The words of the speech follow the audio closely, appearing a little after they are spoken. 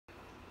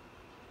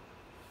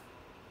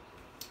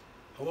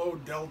Hello,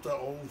 Delta,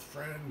 old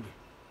friend,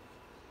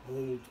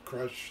 old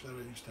crush that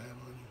I used to have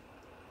on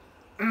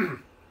you.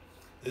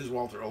 This is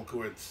Walter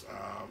Olkowitz,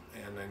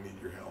 and I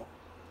need your help.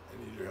 I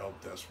need your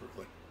help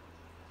desperately.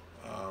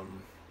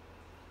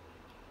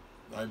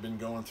 I've been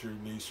going through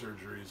knee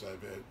surgeries.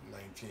 I've had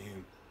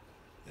 19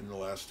 in the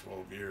last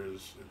 12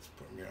 years. It's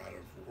put me out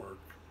of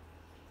work.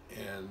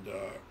 And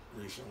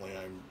recently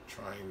I'm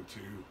trying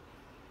to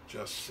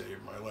just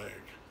save my leg.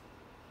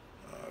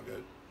 I've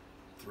had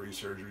 3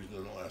 surgeries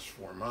in the last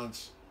 4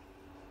 months,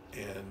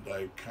 and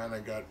I kind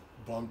of got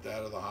bumped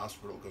out of the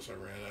hospital because I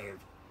ran out of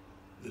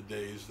the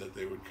days that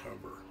they would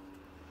cover.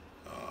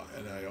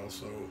 And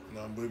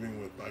now I'm living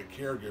with my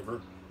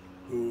caregiver,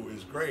 who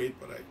is great,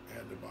 but I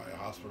had to buy a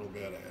hospital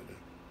bed. I had to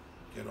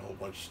get a whole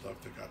bunch of stuff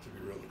that got to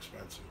be real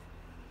expensive.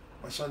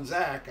 My son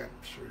Zach,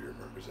 I'm sure you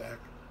remember Zach,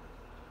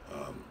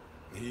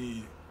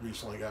 he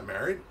recently got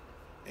married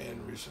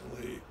and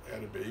recently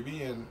had a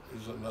baby, and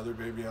there's another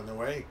baby on the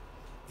way.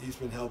 He's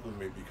been helping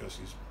me because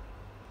he's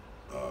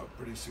a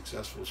pretty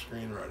successful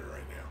screenwriter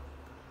right now,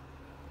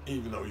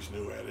 even though he's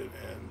new at it,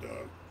 and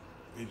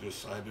he just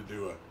signed to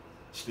do a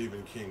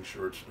Stephen King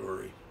short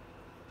story.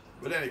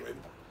 But anyway,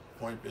 the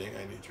point being,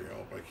 I need your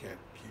help. I can't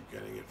keep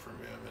getting it from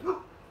him,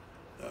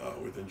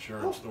 and with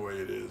insurance the way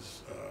it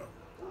is,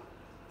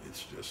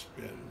 it's just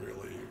been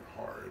really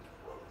hard.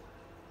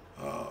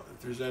 If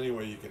there's any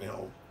way you can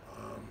help,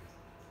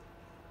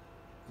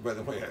 by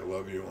the way, I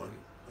love you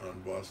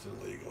on Boston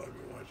Legal. I've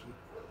been watching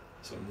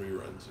some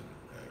reruns, and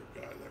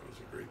God, that was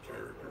a great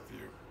character for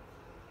you.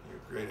 You're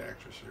a great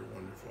actress. You're a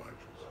wonderful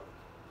actress,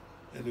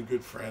 and a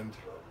good friend. I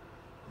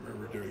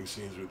remember doing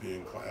scenes with you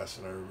in class,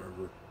 and I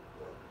remember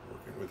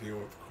working with you,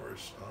 of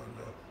course, on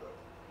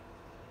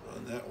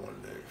that one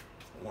day,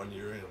 1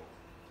 year in,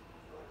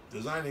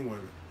 designing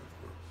women, of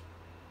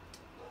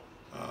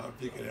course.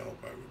 If you could help,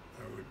 I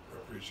would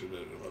appreciate it.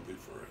 I'd love you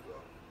for it.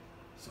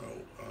 So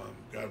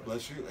God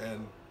bless you,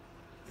 and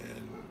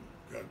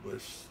God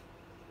bless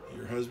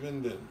your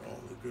husband and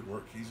all the good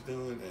work he's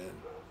doing,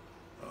 and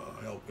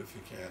help if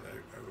you can.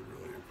 I would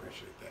really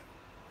appreciate that.